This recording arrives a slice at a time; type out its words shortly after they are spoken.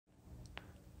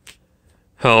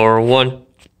Hello everyone,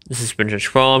 this is Benjamin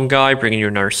Problem Guy bringing you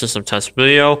another system test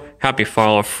video. Happy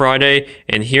Final Friday,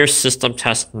 and here's system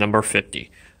test number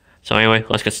 50. So anyway,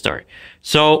 let's get started.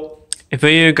 So, if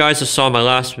any of you guys saw my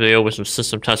last video with some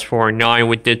system test 409,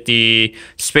 we did the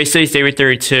Space Stage David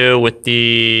 32 with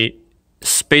the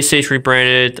Space Stage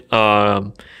rebranded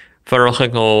Federal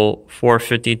Signal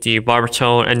 450D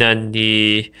Vibertone, and then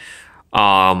the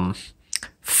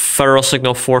Federal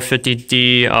Signal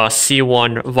 450D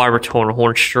C1 Vibertone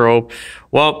horn strobe.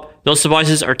 Well, those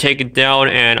devices are taken down,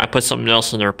 and I put something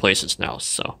else in their places now.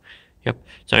 So, yep.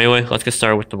 So anyway, let's get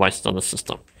started with devices on the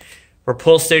system. For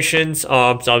pull stations,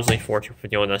 it's obviously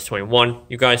 4251 S21.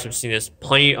 You guys have seen this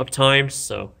plenty of times.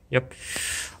 So, yep.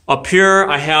 Up here,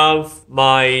 I have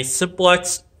my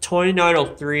simplex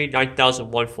 2903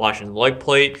 9001 flash and light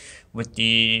plate with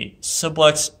the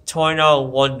simplex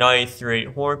 2901 93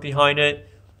 horn behind it,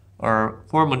 or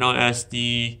formerly known as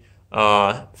the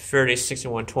Faraday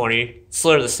 6120. It's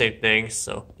literally the same thing.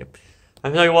 So, yep. I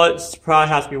tell you what, this probably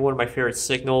has to be one of my favorite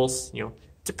signals. You know,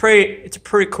 it's a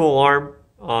pretty cool alarm.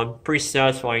 Pretty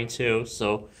satisfying too.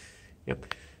 So,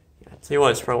 yep. Yeah, I tell you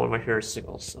what, it's probably one of my favorite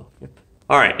signals. So, yep.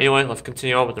 All right. Anyway, let's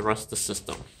continue on with the rest of the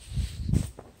system.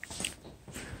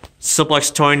 Simplex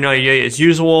 2098 as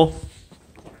usual.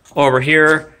 Over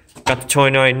here, got the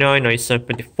 2099,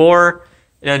 9754.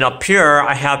 And up here,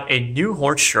 I have a new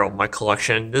horn strobe in my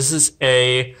collection. This is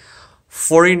a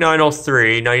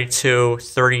 4903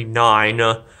 9239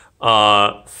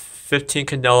 15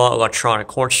 candela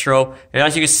electronic horn strobe. And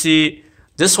as you can see,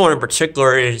 this one in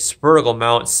particular is vertical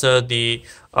mount, so the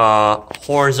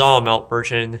horizontal mount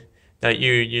version that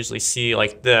you usually see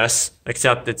like this,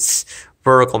 except it's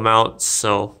vertical mount,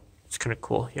 so it's kind of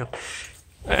cool. Yeah.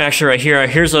 Actually, right here,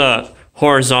 here's a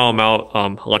horizontal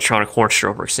mount electronic horn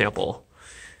strobe, for example.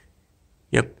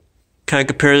 Yep. Kind of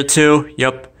compare the two.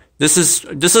 Yep. This is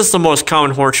the most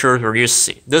common horn strobe we're used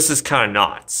to see. This is kind of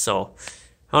not. So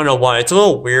I don't know why. It's a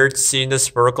little weird seeing this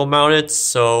vertical mounted.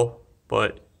 So,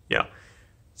 but yeah.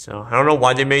 So I don't know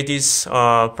why they made these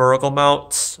vertical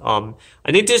mounts. I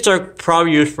think these are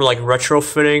probably used for like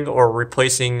retrofitting or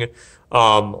replacing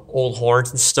old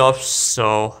horns and stuff.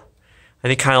 So I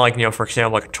think kind of like, you know, for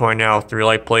example, like a 2003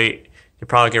 light plate, you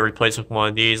probably get replaced with one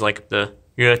of these. Like if the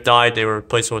unit died, they were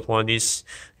replaced with one of these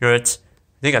units.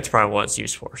 I think that's probably what it's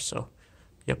used for. So,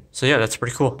 yep. So yeah, that's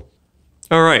pretty cool.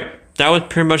 All right, that was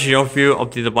pretty much the overview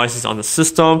of the devices on the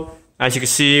system. As you can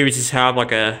see, we just have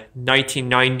like a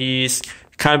 1990s,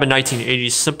 kind of a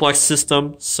 1980s simplex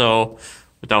system. So,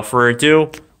 without further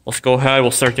ado, let's go ahead.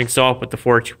 We'll start things off with the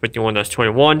 4251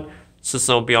 S21.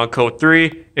 System will be on code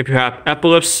 3. If you have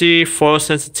epilepsy,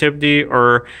 photosensitivity,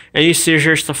 or any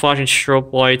seizures to flashing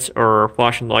strobe lights or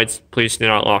flashing lights, please do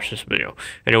not watch this video.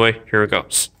 Anyway, here it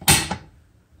goes.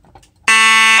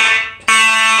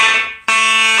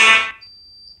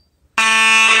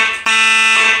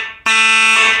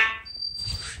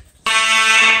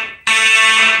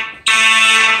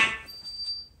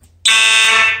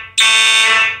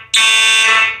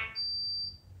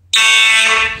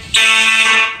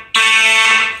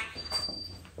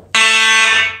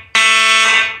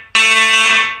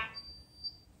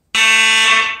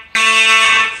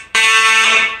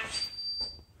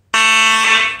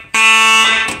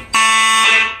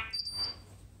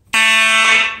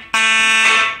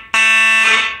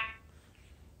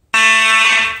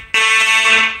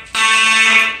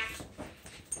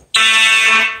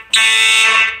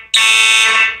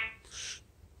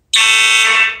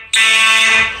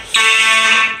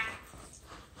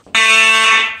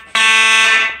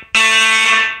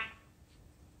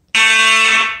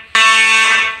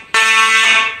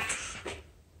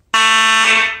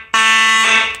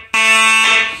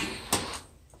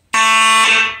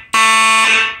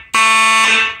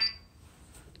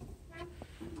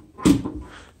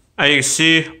 As you can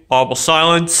see, audible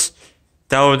silence.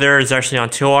 That over there is actually on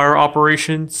 2-hour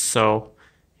operations. So,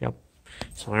 yep.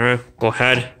 So I'm gonna go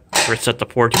ahead, reset the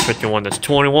 4251 that's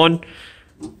 21,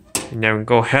 and then we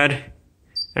go ahead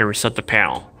and reset the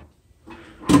panel.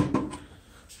 All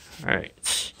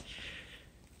right.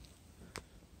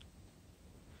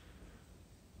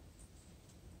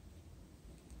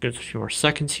 Give it a few more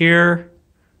seconds here.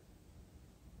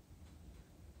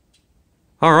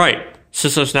 All right.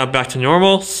 System's now back to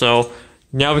normal, so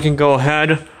now we can go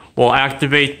ahead. We'll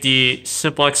activate the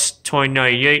simplex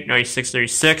 2098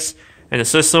 9636, and the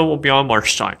system will be on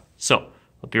march time. So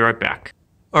I'll be right back.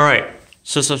 All right,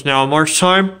 system's now on march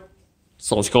time,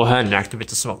 so let's go ahead and activate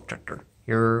the smoke detector.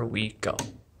 Here we go.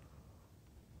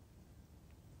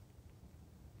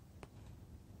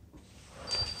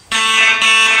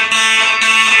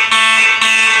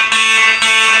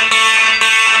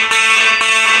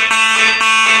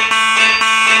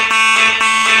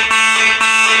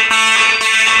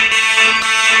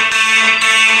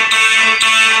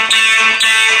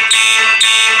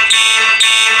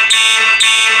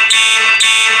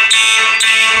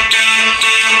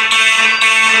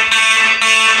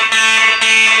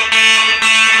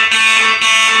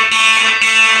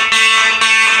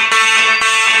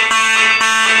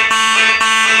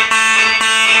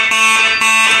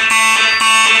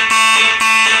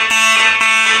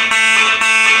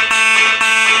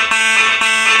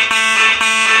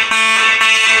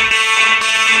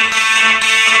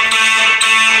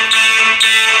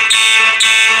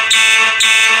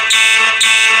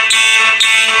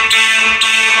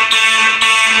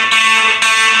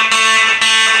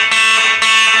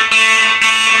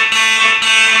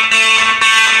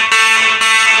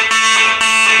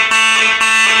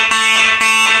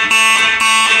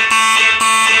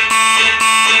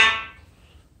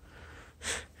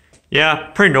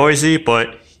 Yeah, pretty noisy,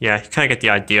 but yeah, you kind of get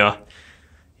the idea.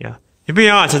 Yeah. To be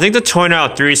honest, I think the 20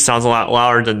 out of 3 sounds a lot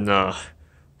louder than the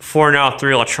 4 out of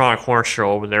 3 electronic horn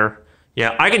show over there.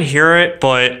 Yeah, I can hear it,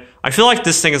 but I feel like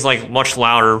this thing is like much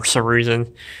louder for some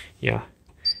reason. Yeah.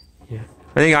 Yeah.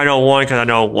 I think I know one because I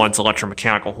know one's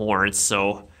electromechanical horns,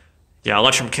 so yeah,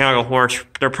 electromechanical horns,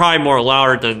 they're probably more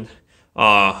louder than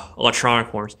electronic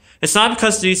horns. It's not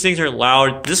because these things are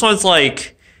loud. This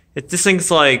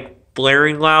thing's like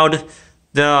blaring loud.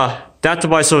 That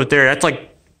device over there, that's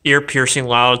like ear piercing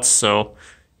loud. So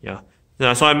yeah,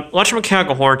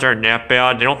 electromechanical horns aren't that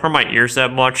bad. They don't hurt my ears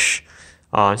that much.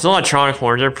 It's electronic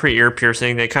horns. They're pretty ear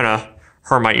piercing. They kind of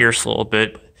hurt my ears a little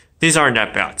bit. But these aren't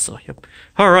that bad. So yep.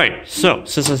 All right. So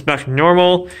system's back to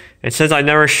normal. And since I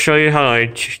never show you how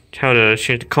to change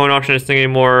the cone option of this thing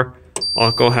anymore,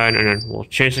 I'll go ahead and then we'll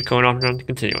change the cone option to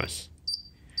continuous.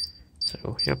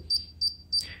 So yep.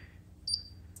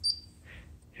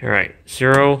 All right.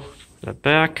 0. That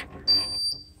back.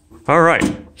 All right.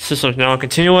 System's now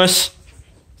continuous.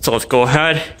 So let's go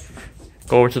ahead.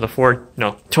 Go over to the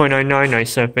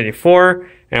 2999754,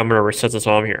 and I'm gonna reset this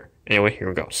while I'm here. Anyway, here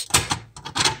it goes.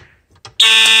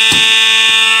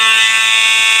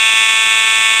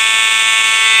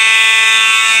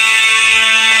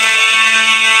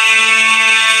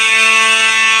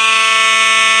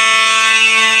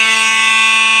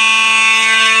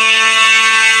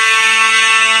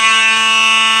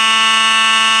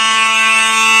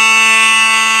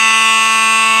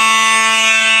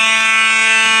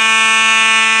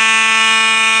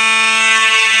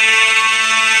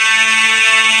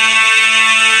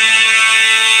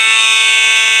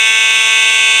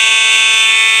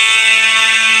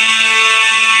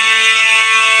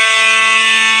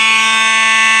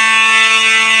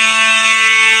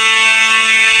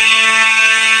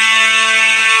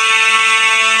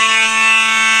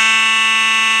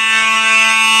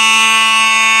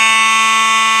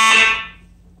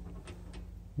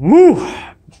 Woo!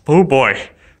 Oh boy.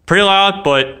 Pretty loud,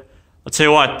 but I'll tell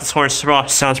you what, this horn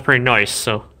sounds pretty nice,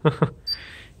 so.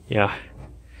 Yeah.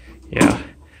 Yeah.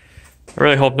 I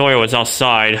really hope Noya was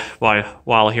outside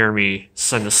while hearing me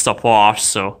send this stuff off,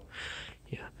 so.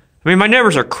 Yeah. I mean, my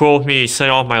neighbors are cool with me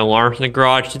setting off my alarms in the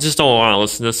garage. They just don't want to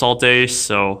listen to this all day,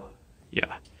 so.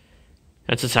 Yeah.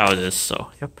 That's just how it is,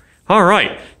 so. Yep.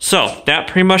 Alright. So, that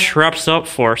pretty much wraps up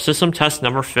for system test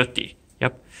number 50.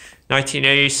 Yep.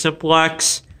 1980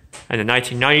 simplex. And the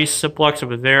 1990s simplex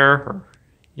over there.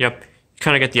 Yep, you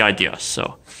kind of get the idea.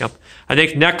 So, yep. I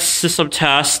think next system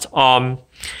test, I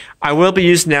will be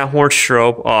using that horn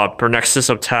strobe for next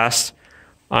system test.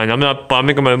 And I'm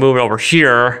gonna move it over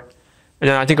here. And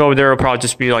then I think over there will probably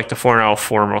just be like the 4 out of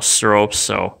 4 strobe.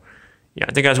 So, yeah,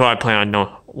 I think that's what I plan on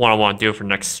what I want to do for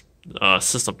next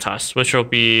system test, which will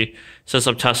be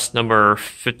system test number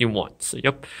 51. So,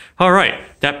 yep. All right,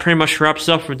 that pretty much wraps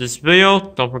up for this video.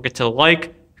 Don't forget to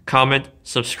like, comment,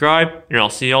 subscribe, and I'll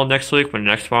see you all next week for the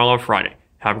next file on Friday.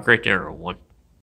 Have a great day, everyone.